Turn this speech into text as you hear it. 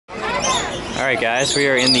Alright guys, we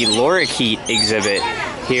are in the Lorikeet exhibit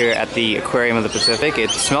here at the Aquarium of the Pacific.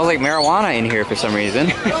 It smells like marijuana in here for some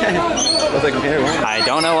reason. Smells like marijuana. I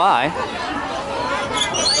don't know why.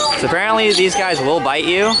 So apparently these guys will bite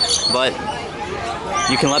you, but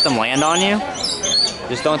you can let them land on you.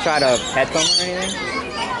 Just don't try to pet them or anything.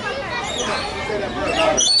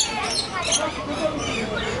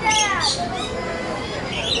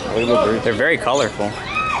 They're very colorful.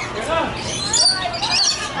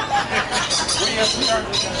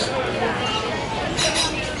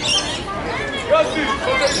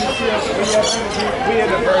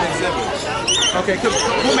 Okay, cool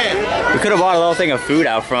man. We could have bought a little thing of food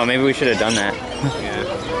out from. Maybe we should have done that. Yeah.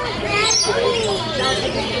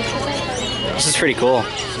 This is pretty cool.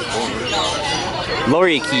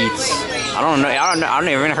 Lorikeets. I don't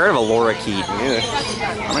even heard of a lorikeet. Yeah.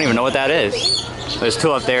 I don't even know what that is. There's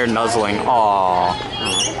two up there nuzzling. Aww.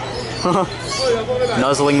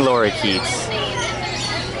 Nuzzling lorikeets.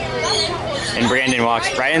 And Brandon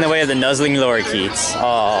walks right in the way of the nuzzling lorikeets.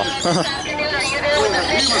 Aww.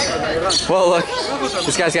 Whoa, look.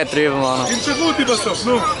 This guy's got 3 of them on him.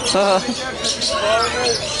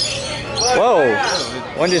 Whoa.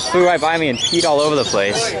 One just flew right by me and peed all over the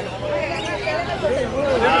place.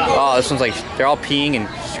 Oh, this one's like, they're all peeing and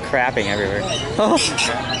crapping everywhere.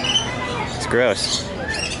 It's gross.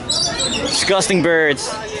 Disgusting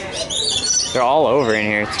birds. They're all over in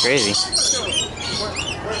here. It's crazy.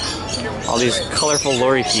 All these colorful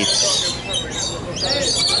lorikeets.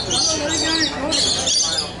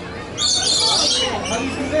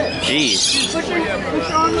 Jeez.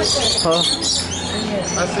 Huh?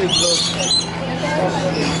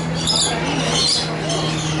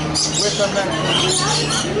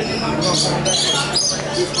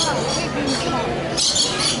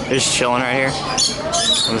 They're just chilling right here.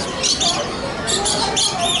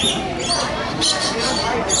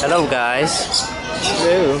 Hello, guys.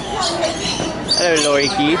 Hello. Hello,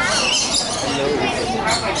 lorikeets.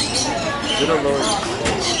 Little lorikeets.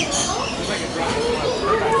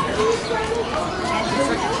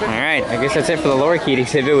 Alright, I guess that's it for the lorikeet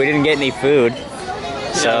exhibit. We didn't get any food. So,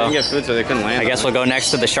 Yeah, they didn't get food, so they couldn't land. I guess we'll go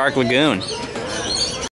next to the Shark Lagoon.